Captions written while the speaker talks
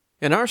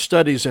In our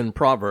studies in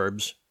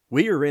Proverbs,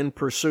 we are in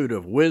pursuit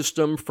of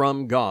wisdom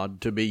from God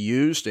to be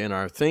used in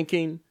our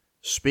thinking,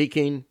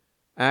 speaking,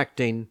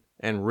 acting,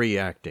 and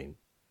reacting.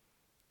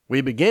 We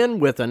begin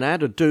with an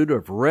attitude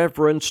of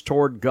reverence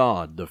toward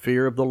God. The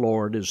fear of the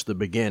Lord is the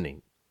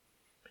beginning.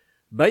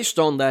 Based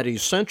on that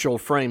essential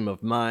frame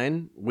of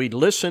mind, we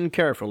listen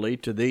carefully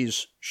to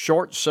these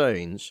short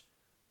sayings,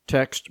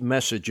 text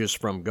messages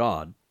from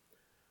God,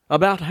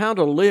 about how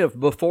to live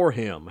before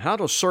Him, how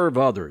to serve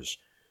others,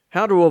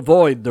 how to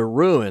avoid the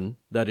ruin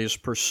that is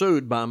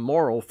pursued by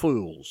moral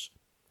fools.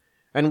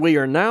 And we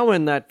are now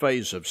in that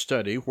phase of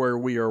study where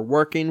we are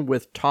working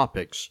with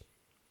topics.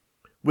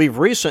 We've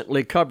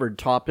recently covered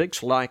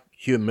topics like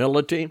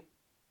humility,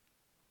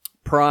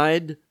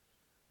 pride,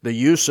 the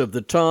use of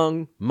the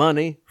tongue,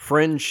 money,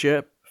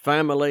 friendship,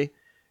 family,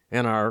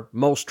 and our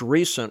most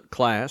recent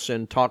class,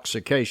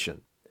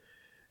 intoxication.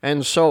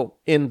 And so,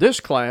 in this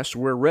class,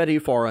 we're ready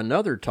for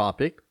another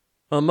topic,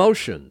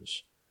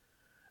 emotions,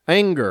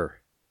 anger,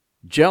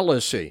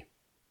 jealousy,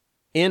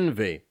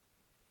 envy,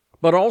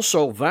 but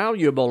also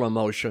valuable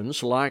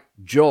emotions like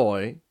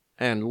joy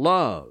and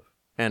love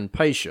and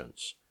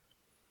patience.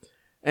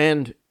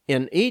 And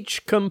in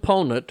each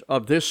component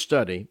of this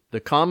study, the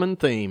common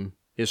theme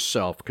is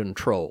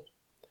self-control.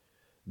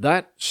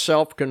 That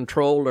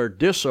self-control or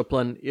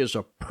discipline is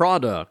a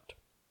product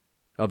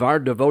of our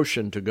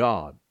devotion to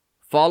God,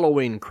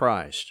 following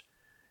Christ,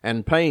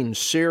 and paying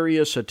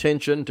serious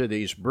attention to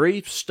these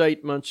brief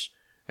statements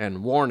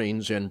and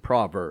warnings in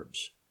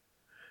Proverbs.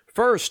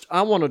 First,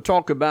 I want to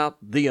talk about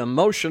the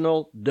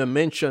emotional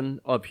dimension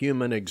of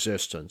human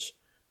existence.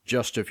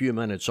 Just a few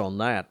minutes on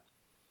that.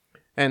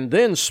 And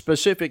then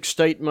specific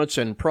statements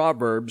in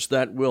Proverbs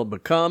that will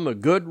become a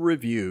good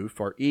review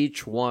for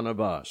each one of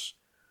us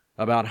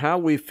about how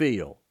we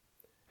feel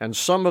and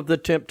some of the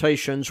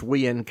temptations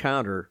we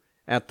encounter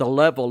at the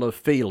level of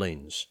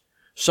feelings.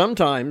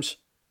 Sometimes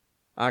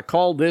I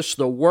call this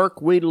the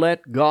work we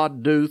let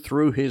God do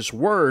through His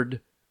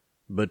Word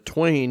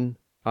between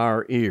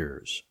our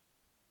ears.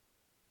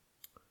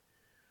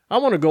 I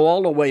want to go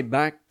all the way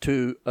back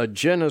to a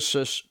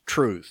Genesis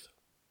truth,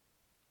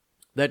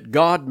 that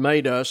God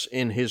made us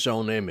in His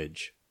own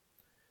image.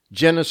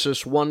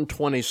 Genesis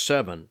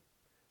 1:27,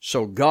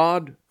 so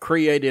God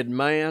created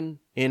man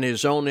in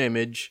His own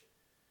image.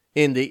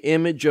 In the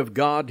image of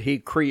God He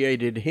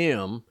created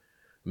him,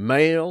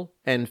 male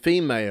and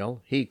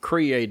female He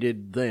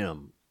created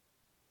them.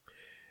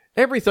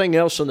 Everything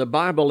else in the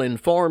Bible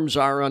informs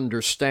our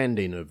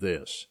understanding of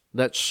this,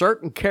 that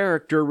certain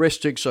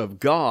characteristics of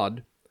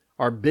God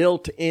are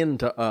built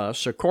into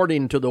us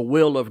according to the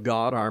will of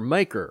God, our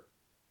Maker.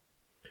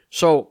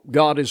 So,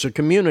 God is a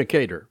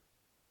communicator.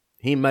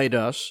 He made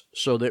us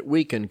so that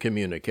we can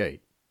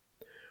communicate.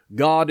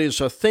 God is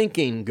a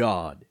thinking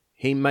God.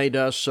 He made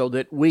us so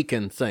that we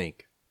can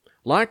think.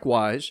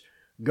 Likewise,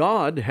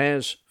 God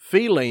has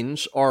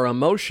feelings or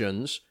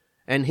emotions,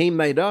 and He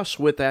made us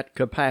with that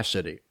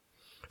capacity.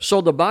 So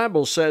the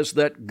Bible says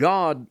that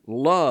God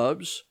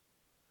loves,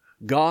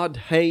 God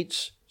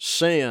hates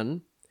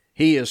sin,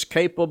 He is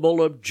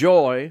capable of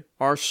joy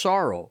or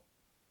sorrow.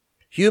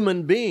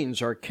 Human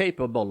beings are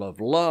capable of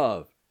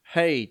love,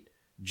 hate,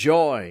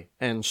 joy,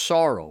 and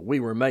sorrow. We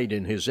were made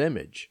in His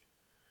image.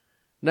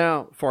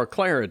 Now, for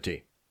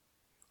clarity,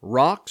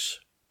 rocks,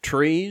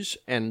 trees,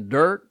 and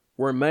dirt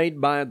were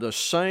made by the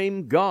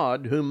same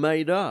God who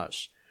made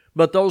us,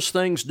 but those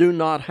things do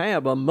not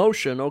have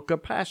emotional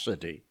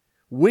capacity.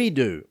 We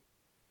do.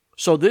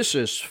 So this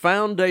is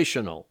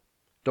foundational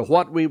to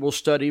what we will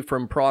study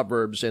from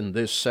Proverbs in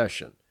this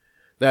session,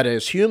 that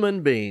as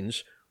human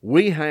beings,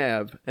 we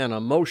have an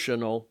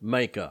emotional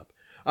makeup.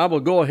 I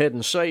will go ahead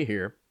and say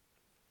here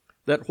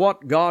that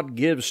what God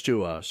gives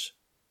to us,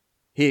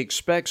 He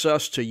expects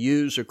us to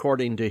use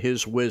according to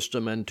His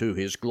wisdom and to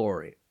His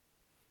glory.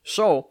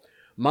 So,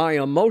 my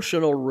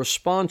emotional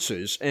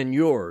responses and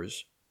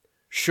yours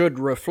should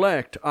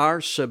reflect our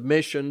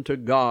submission to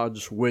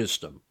God's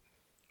wisdom.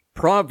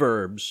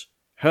 Proverbs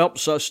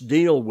helps us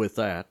deal with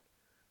that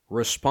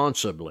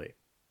responsibly.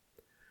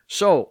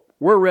 So,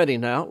 we're ready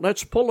now.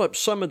 Let's pull up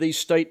some of these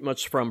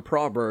statements from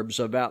Proverbs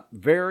about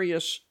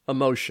various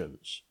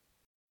emotions.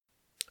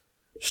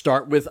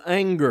 Start with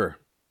anger.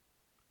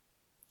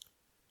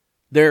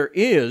 There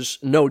is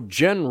no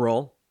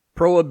general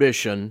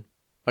prohibition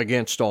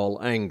against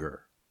all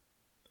anger.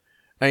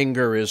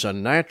 Anger is a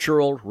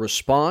natural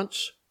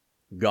response.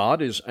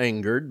 God is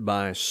angered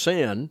by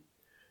sin.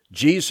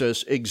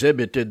 Jesus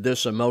exhibited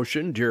this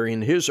emotion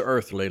during His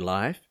earthly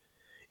life.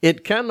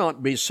 It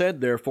cannot be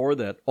said, therefore,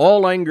 that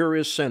all anger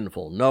is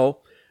sinful. No,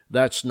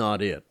 that's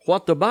not it.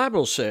 What the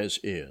Bible says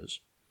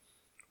is,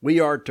 we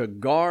are to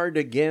guard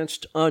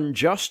against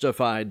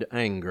unjustified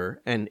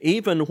anger, and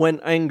even when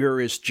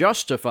anger is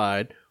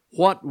justified,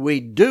 what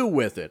we do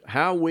with it,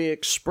 how we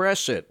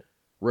express it,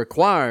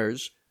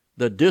 requires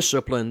the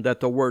discipline that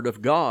the Word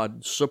of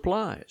God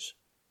supplies.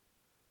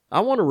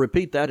 I want to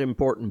repeat that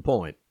important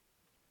point.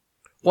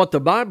 What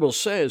the Bible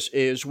says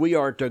is we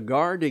are to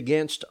guard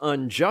against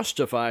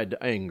unjustified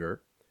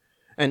anger,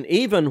 and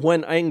even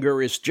when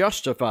anger is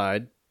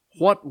justified,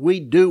 what we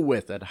do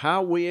with it,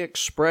 how we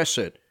express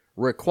it,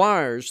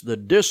 requires the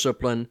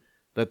discipline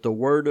that the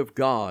Word of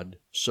God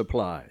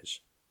supplies.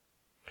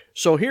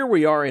 So here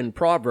we are in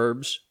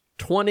Proverbs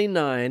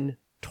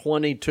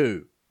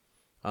 29:22.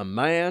 A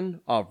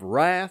man of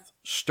wrath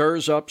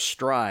stirs up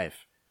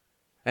strife,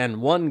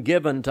 and one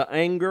given to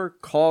anger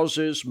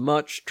causes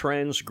much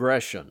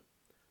transgression.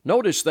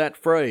 Notice that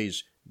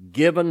phrase,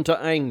 given to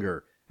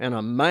anger, and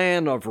a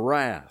man of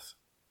wrath,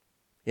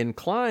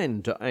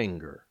 inclined to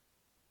anger,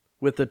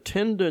 with a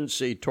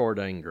tendency toward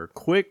anger,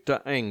 quick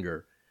to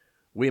anger.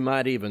 We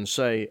might even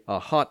say a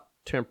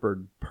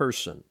hot-tempered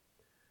person.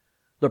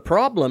 The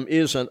problem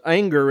isn't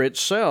anger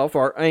itself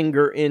or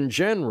anger in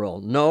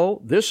general.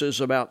 No, this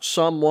is about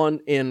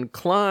someone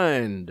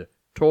inclined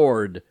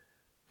toward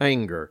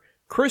anger.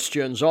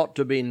 Christians ought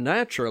to be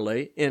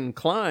naturally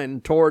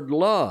inclined toward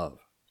love.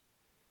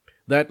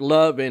 That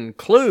love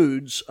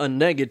includes a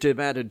negative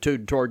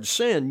attitude toward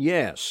sin,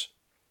 yes.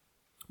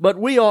 But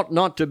we ought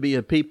not to be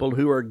a people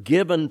who are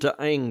given to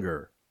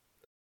anger.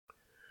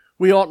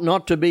 We ought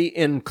not to be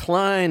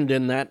inclined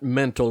in that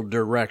mental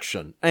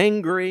direction.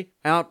 Angry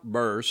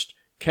outburst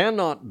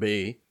cannot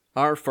be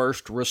our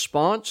first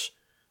response,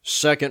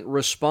 second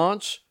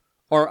response,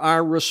 or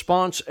our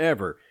response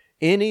ever.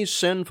 Any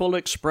sinful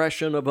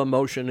expression of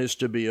emotion is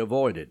to be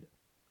avoided.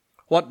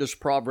 What does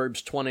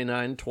Proverbs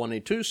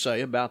 29:22 say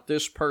about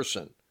this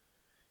person?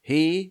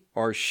 He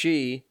or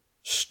she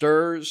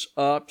stirs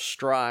up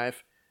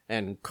strife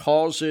and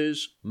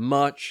causes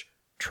much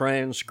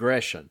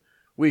transgression.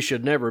 We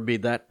should never be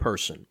that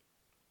person.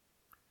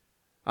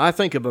 I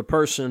think of a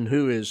person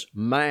who is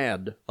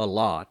mad a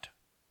lot,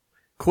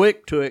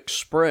 quick to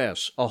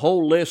express a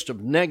whole list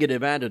of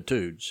negative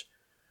attitudes,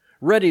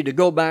 ready to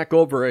go back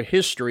over a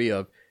history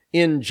of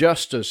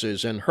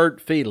injustices and hurt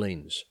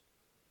feelings.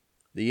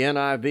 The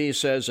NIV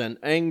says an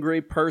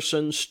angry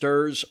person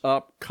stirs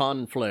up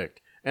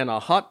conflict, and a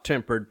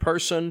hot-tempered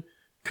person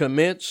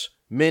commits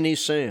many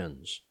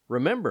sins.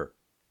 Remember,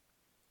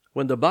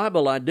 when the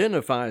Bible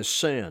identifies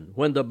sin,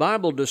 when the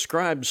Bible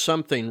describes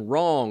something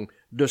wrong,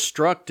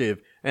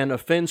 destructive, and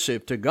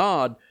offensive to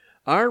God,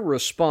 our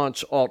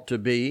response ought to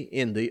be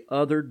in the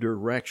other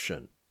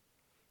direction.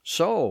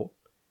 So,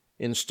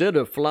 instead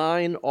of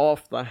flying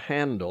off the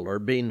handle or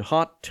being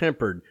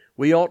hot-tempered,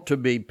 we ought to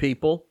be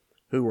people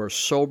who are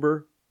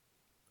sober,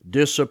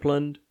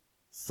 disciplined,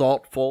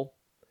 thoughtful.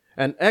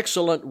 An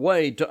excellent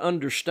way to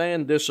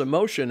understand this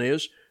emotion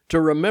is to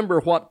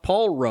remember what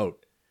Paul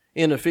wrote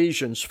in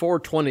Ephesians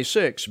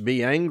 4:26,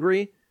 "Be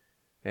angry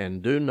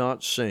and do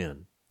not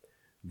sin."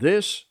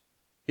 This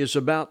is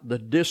about the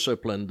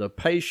discipline, the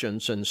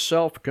patience, and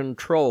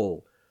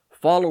self-control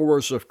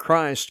followers of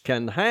Christ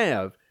can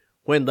have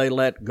when they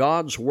let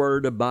God's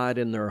Word abide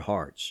in their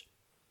hearts.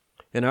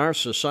 In our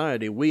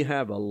society, we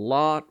have a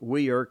lot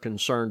we are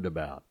concerned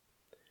about.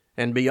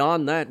 And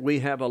beyond that, we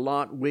have a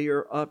lot we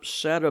are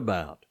upset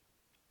about.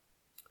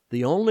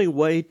 The only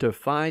way to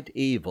fight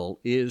evil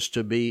is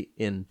to be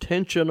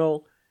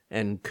intentional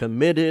and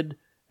committed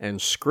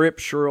and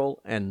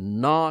scriptural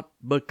and not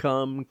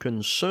become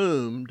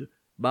consumed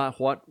by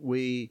what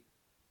we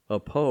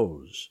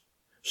oppose,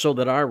 so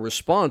that our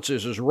response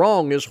is as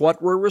wrong as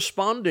what we're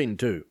responding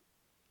to.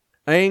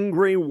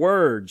 Angry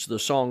words, the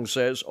song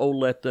says, oh,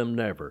 let them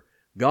never.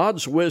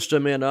 God's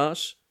wisdom in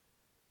us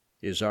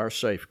is our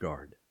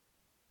safeguard.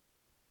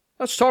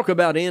 Let's talk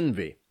about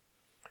envy.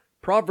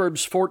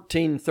 Proverbs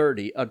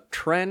 14:30, "A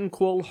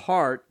tranquil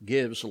heart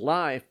gives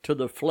life to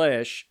the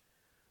flesh,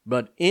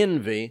 but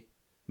envy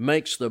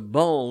makes the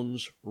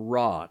bones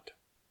rot."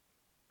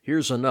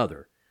 Here's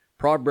another.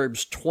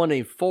 Proverbs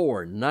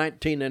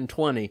 24:19 and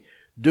 20,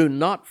 "Do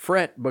not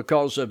fret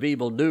because of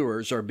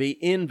evildoers, or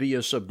be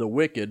envious of the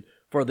wicked,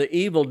 for the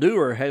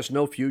evildoer has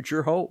no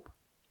future hope,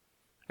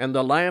 and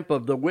the lamp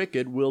of the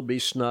wicked will be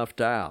snuffed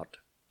out."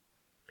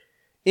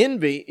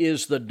 Envy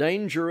is the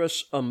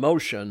dangerous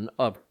emotion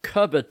of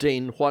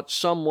coveting what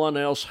someone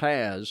else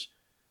has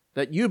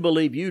that you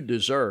believe you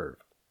deserve.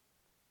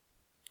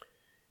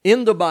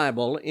 In the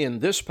Bible, in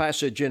this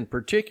passage in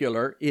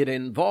particular, it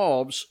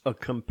involves a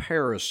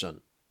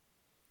comparison,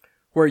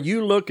 where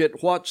you look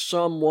at what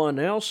someone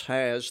else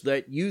has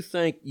that you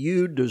think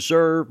you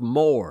deserve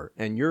more,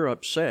 and you're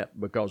upset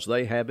because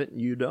they have it and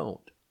you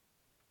don't.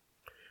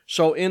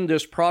 So in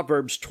this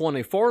Proverbs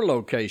 24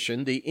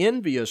 location, the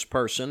envious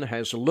person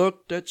has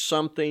looked at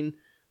something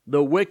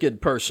the wicked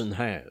person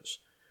has,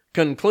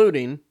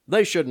 concluding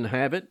they shouldn't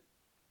have it.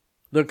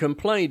 The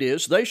complaint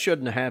is they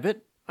shouldn't have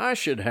it, I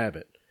should have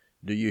it.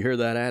 Do you hear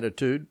that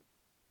attitude?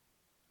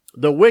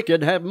 The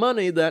wicked have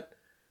money that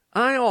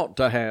I ought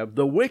to have.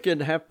 The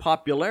wicked have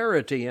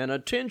popularity and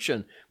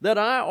attention that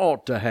I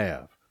ought to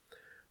have.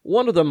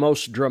 One of the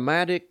most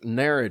dramatic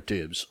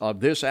narratives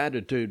of this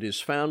attitude is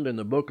found in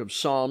the book of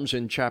Psalms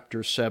in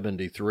chapter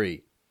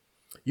 73.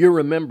 You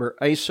remember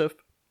Asaph,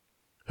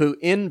 who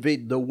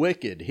envied the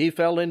wicked. He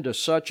fell into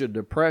such a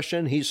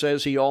depression, he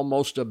says he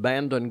almost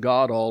abandoned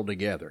God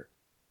altogether.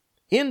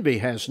 Envy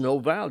has no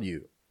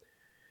value.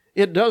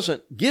 It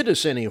doesn't get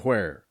us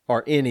anywhere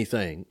or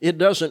anything. It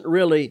doesn't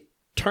really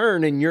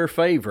turn in your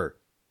favor.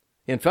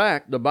 In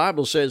fact, the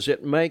Bible says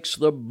it makes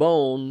the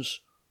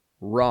bones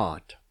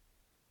rot.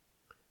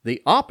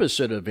 The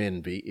opposite of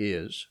envy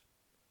is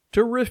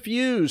to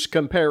refuse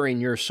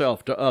comparing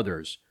yourself to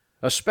others,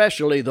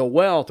 especially the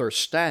wealth or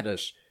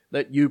status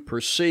that you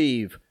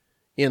perceive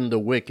in the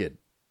wicked.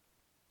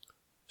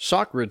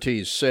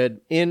 Socrates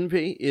said,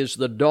 "Envy is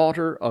the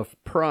daughter of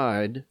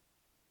pride,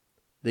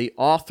 the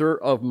author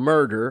of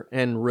murder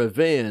and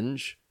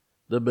revenge,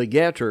 the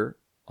begetter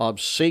of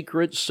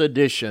secret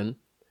sedition,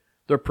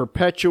 the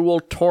perpetual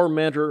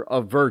tormentor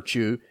of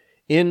virtue.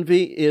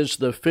 Envy is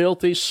the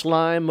filthy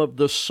slime of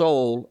the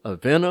soul, a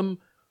venom,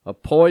 a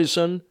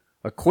poison,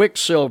 a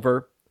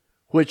quicksilver,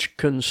 which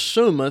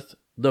consumeth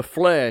the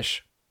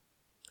flesh,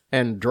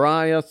 and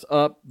drieth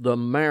up the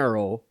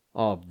marrow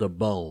of the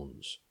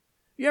bones."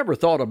 You ever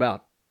thought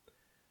about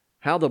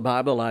how the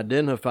Bible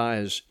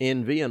identifies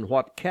envy and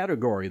what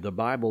category the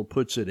Bible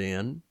puts it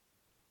in?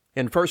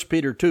 In 1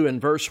 Peter 2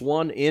 and verse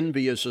 1,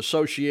 envy is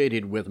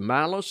associated with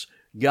malice,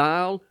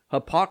 guile,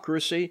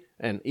 hypocrisy,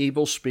 and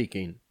evil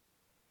speaking.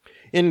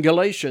 In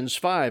Galatians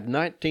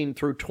 5:19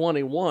 through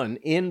 21,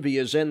 envy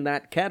is in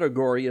that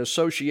category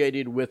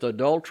associated with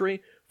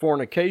adultery,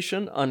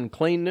 fornication,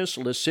 uncleanness,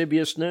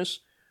 lasciviousness,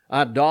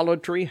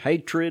 idolatry,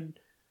 hatred,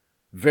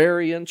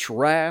 variance,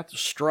 wrath,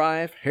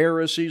 strife,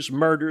 heresies,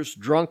 murders,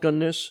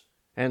 drunkenness,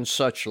 and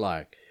such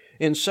like.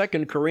 In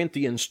 2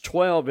 Corinthians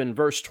 12 and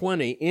verse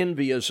 20,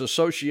 envy is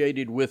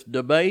associated with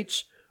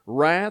debates,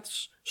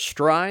 wraths,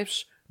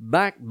 strifes,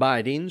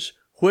 backbitings,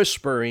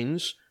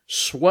 whisperings,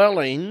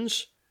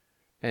 swellings,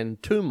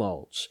 and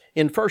tumults.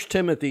 In 1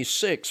 Timothy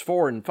 6,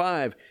 4 and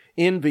 5,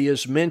 envy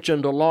is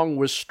mentioned along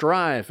with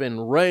strife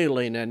and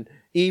railing and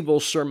evil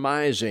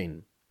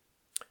surmising.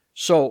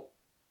 So,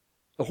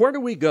 where do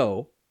we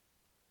go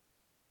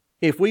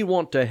if we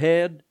want to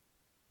head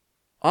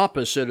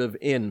opposite of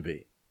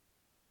envy?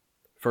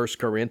 1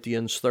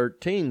 Corinthians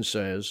 13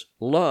 says,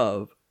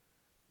 "Love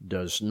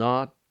does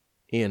not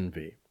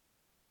envy."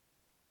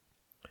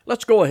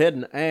 Let's go ahead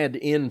and add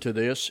into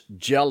this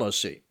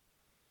jealousy.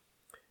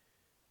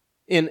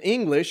 In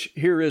English,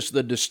 here is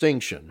the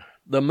distinction.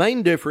 The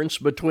main difference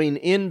between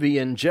envy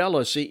and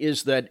jealousy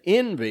is that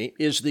envy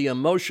is the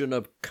emotion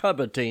of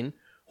coveting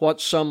what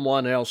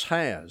someone else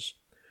has,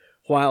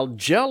 while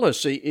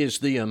jealousy is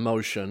the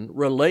emotion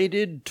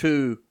related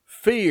to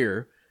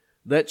fear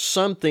that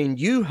something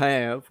you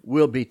have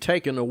will be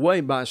taken away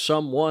by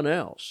someone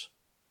else.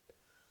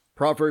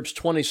 Proverbs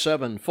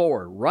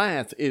 27:4,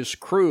 "Wrath is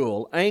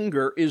cruel,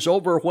 anger is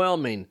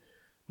overwhelming,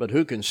 but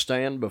who can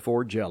stand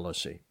before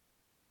jealousy?"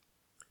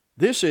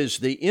 This is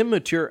the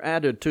immature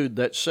attitude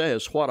that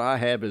says what I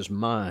have is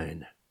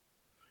mine,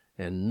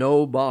 and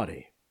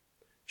nobody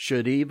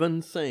should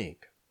even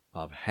think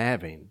of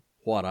having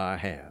what I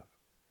have.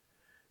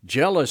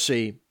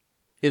 Jealousy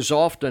is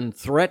often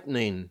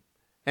threatening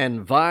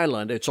and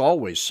violent. It's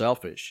always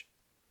selfish.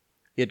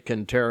 It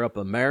can tear up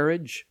a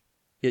marriage.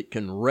 It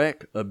can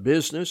wreck a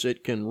business.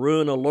 It can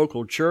ruin a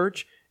local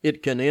church.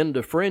 It can end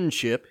a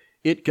friendship.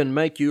 It can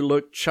make you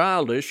look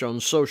childish on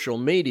social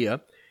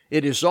media.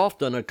 It is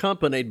often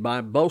accompanied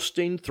by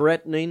boasting,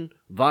 threatening,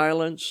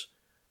 violence,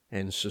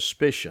 and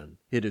suspicion.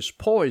 It is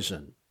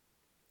poison.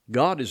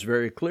 God is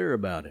very clear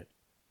about it.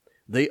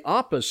 The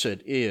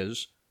opposite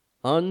is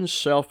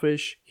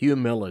unselfish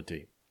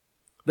humility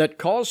that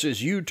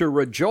causes you to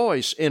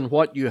rejoice in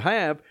what you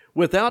have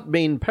without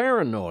being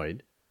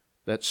paranoid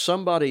that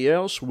somebody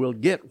else will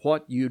get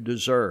what you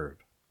deserve.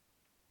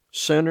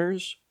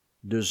 Sinners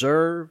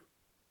deserve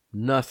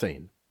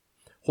nothing.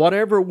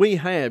 Whatever we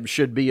have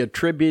should be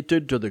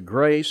attributed to the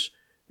grace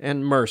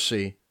and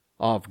mercy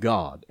of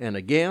God. And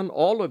again,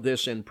 all of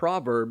this in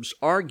Proverbs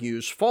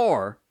argues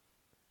for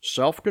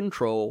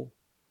self-control,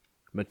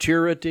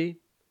 maturity,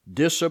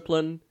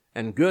 discipline,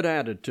 and good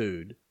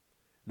attitude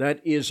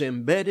that is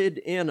embedded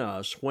in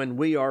us when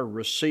we are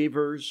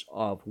receivers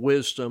of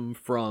wisdom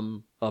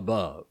from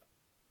above.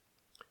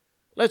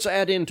 Let's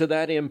add into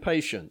that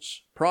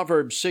impatience.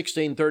 Proverbs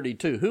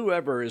 16:32,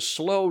 "Whoever is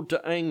slow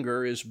to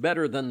anger is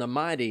better than the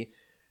mighty,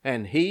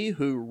 and he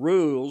who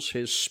rules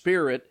his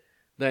spirit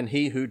than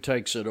he who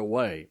takes it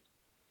away."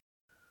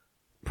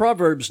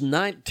 Proverbs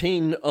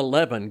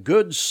 19:11,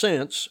 "Good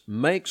sense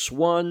makes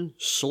one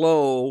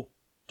slow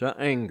to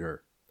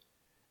anger,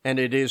 and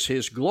it is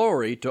his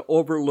glory to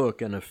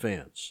overlook an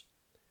offense."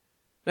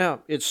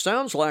 Now, it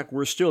sounds like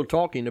we're still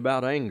talking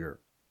about anger.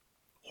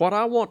 What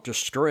I want to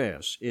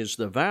stress is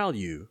the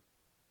value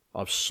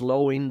of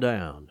slowing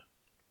down,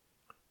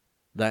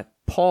 that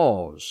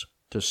pause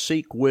to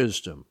seek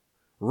wisdom,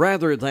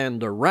 rather than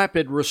the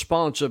rapid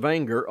response of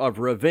anger, of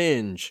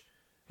revenge,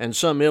 and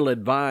some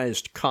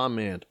ill-advised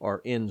comment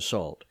or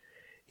insult.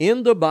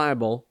 In the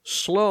Bible,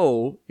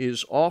 slow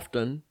is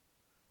often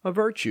a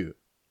virtue.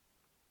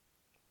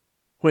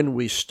 When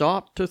we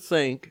stop to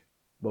think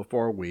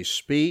before we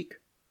speak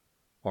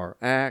or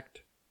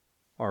act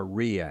or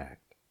react.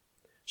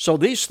 So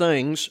these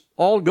things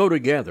all go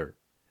together,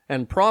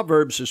 and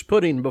Proverbs is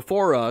putting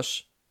before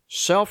us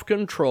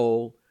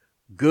self-control,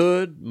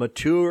 good,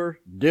 mature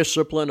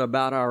discipline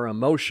about our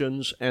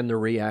emotions and the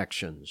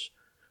reactions.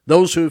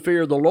 Those who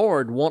fear the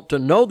Lord want to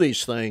know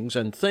these things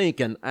and think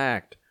and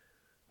act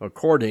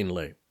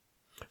accordingly.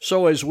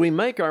 So as we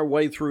make our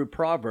way through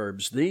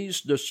Proverbs,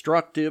 these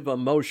destructive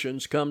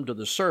emotions come to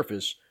the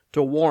surface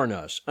to warn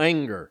us: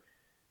 anger,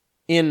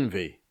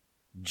 envy,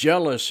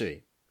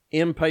 jealousy,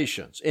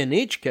 impatience. In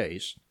each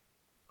case,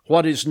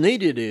 what is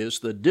needed is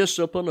the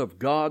discipline of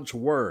God's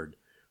Word,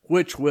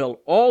 which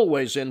will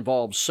always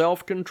involve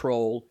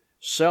self-control,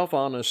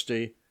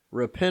 self-honesty,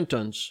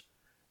 repentance,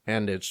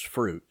 and its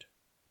fruit.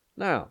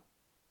 Now,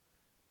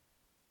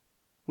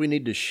 we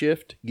need to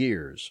shift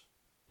gears.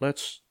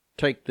 Let's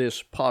take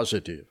this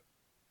positive.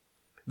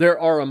 There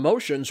are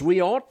emotions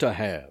we ought to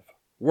have,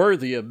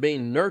 worthy of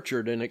being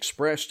nurtured and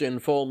expressed in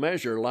full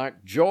measure,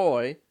 like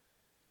joy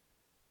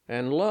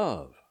and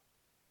love.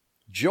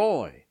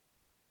 Joy.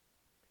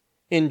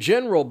 In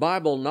general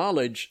Bible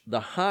knowledge,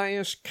 the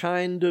highest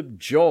kind of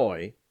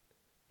joy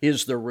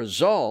is the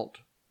result,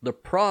 the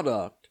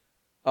product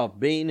of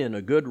being in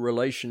a good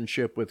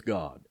relationship with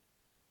God.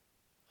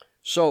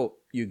 So,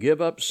 you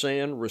give up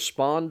sin,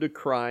 respond to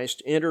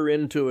Christ, enter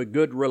into a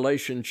good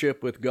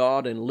relationship with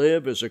God, and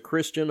live as a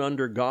Christian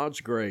under God's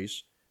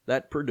grace.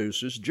 That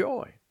produces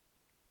joy.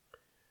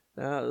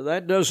 Now,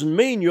 that doesn't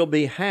mean you'll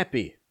be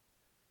happy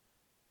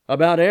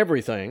about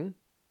everything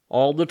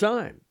all the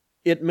time.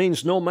 It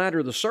means no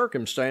matter the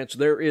circumstance,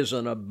 there is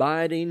an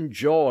abiding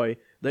joy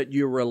that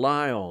you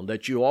rely on,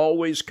 that you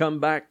always come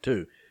back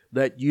to,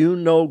 that you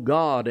know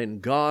God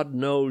and God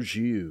knows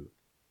you.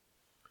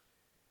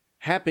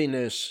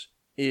 Happiness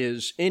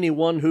is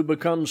anyone who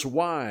becomes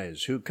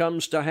wise, who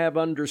comes to have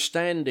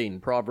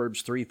understanding,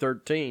 Proverbs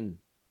 3:13.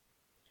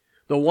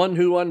 The one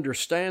who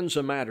understands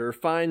a matter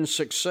finds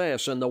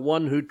success, and the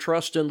one who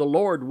trusts in the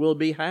Lord will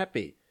be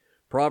happy,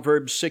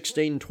 Proverbs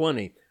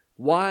 16:20.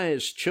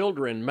 Wise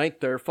children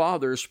make their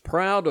fathers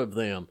proud of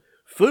them.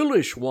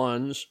 Foolish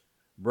ones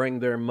bring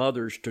their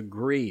mothers to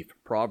grief,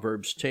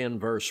 Proverbs 10,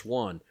 verse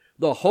 1.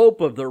 The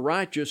hope of the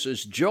righteous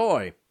is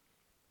joy,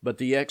 but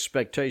the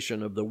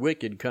expectation of the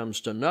wicked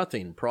comes to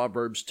nothing,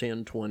 Proverbs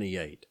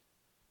 10:28.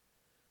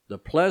 The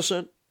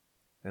pleasant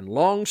and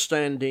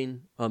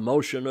long-standing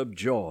emotion of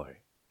joy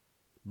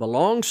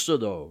belongs to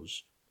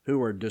those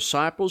who are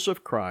disciples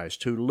of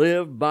Christ, who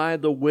live by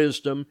the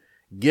wisdom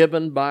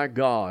given by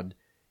God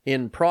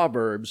in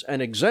Proverbs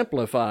and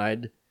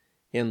exemplified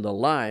in the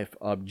life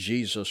of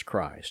Jesus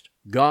Christ.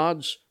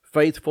 God's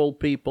faithful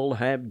people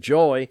have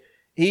joy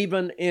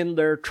even in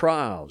their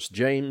trials,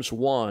 James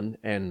 1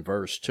 and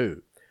verse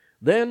 2.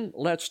 Then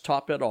let's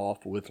top it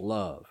off with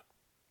love.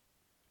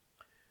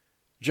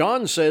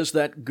 John says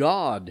that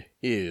God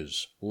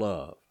is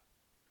love.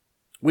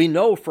 We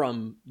know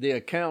from the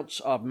accounts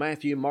of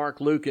Matthew, Mark,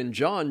 Luke, and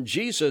John,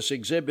 Jesus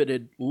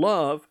exhibited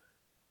love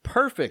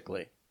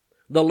perfectly,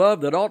 the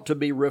love that ought to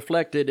be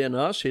reflected in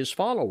us, his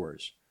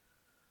followers.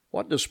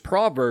 What does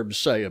Proverbs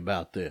say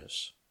about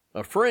this?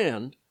 A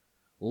friend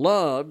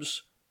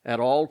loves at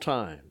all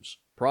times,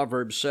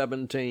 Proverbs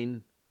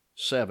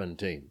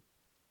 17:17.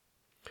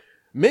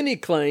 Many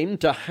claim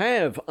to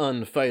have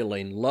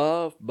unfailing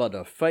love, but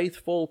a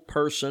faithful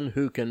person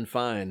who can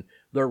find.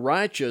 The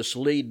righteous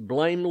lead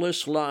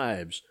blameless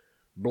lives.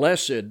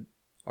 Blessed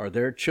are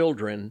their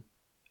children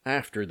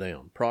after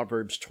them.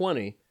 Proverbs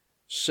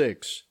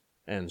 20:6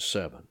 and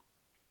 7.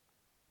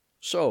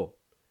 So,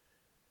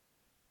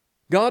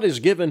 God has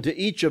given to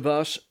each of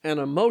us an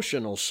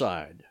emotional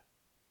side.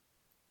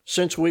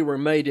 Since we were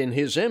made in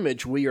His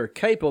image, we are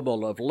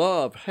capable of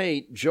love,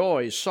 hate,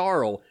 joy,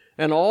 sorrow,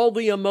 and all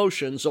the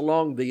emotions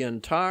along the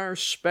entire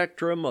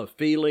spectrum of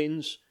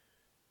feelings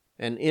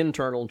and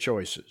internal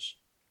choices.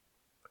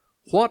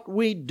 What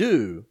we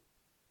do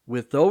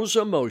with those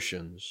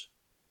emotions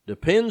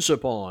depends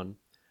upon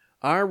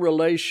our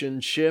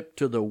relationship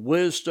to the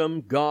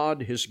wisdom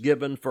God has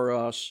given for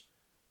us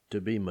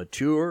to be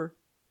mature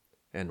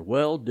and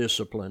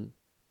well-disciplined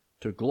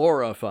to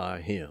glorify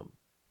Him.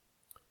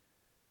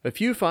 A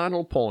few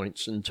final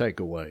points and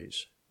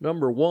takeaways.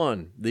 Number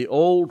 1, the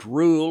old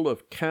rule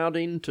of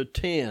counting to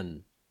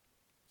 10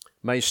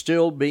 may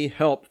still be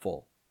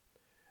helpful.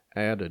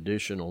 Add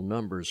additional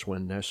numbers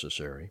when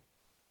necessary.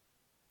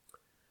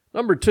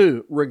 Number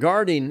 2,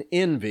 regarding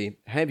envy,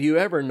 have you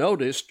ever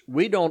noticed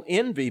we don't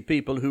envy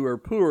people who are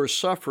poor,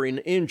 suffering,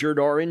 injured,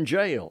 or in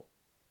jail?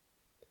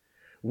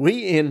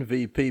 We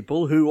envy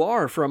people who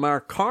are, from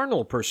our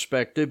carnal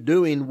perspective,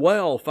 doing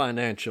well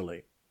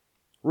financially,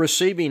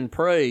 receiving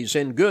praise,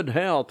 in good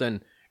health,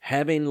 and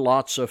having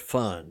lots of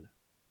fun.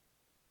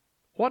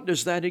 What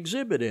does that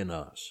exhibit in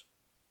us?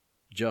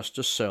 Just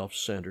a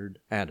self-centered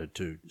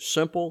attitude.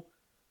 Simple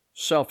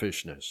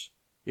selfishness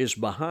is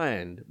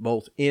behind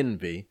both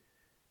envy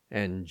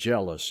and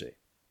jealousy.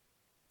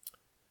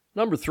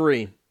 Number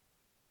 3,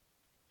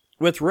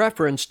 with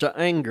reference to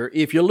anger,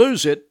 if you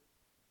lose it,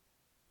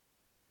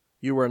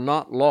 you are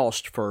not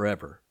lost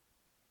forever.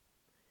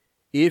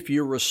 If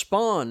you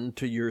respond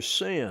to your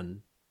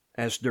sin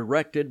as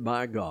directed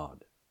by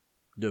God,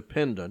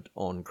 dependent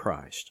on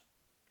Christ.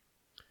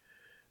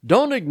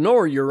 Don't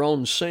ignore your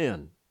own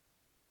sin.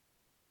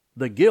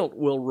 The guilt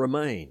will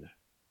remain.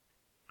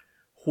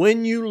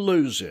 When you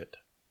lose it,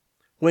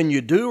 when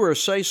you do or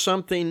say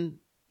something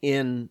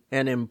in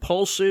an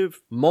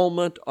impulsive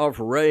moment of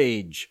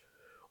rage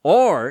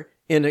or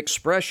in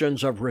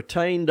expressions of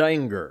retained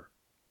anger,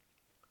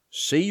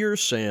 see your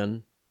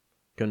sin,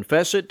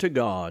 confess it to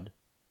God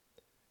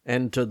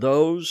and to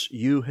those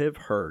you have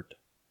hurt,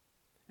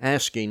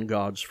 asking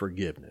God's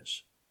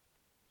forgiveness.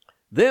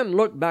 Then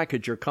look back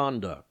at your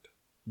conduct,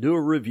 do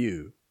a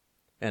review,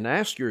 and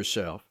ask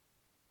yourself,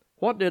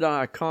 what did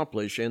I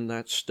accomplish in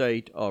that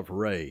state of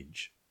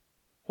rage?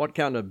 What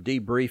kind of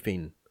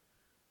debriefing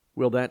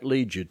will that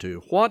lead you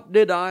to? What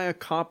did I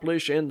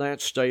accomplish in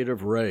that state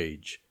of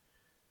rage?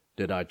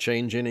 Did I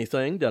change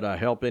anything? Did I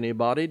help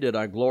anybody? Did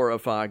I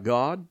glorify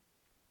God?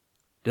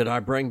 Did I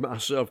bring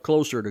myself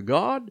closer to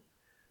God?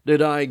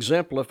 Did I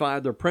exemplify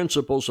the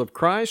principles of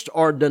Christ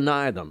or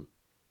deny them?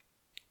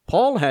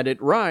 Paul had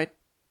it right,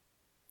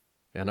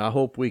 and I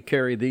hope we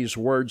carry these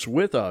words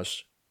with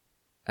us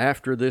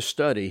after this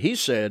study. He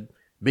said,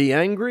 "Be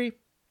angry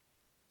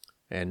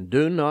and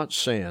do not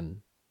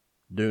sin.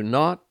 Do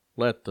not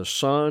let the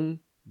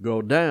sun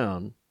go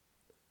down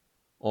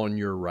on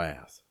your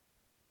wrath."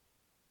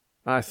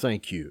 I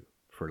thank you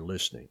for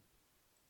listening.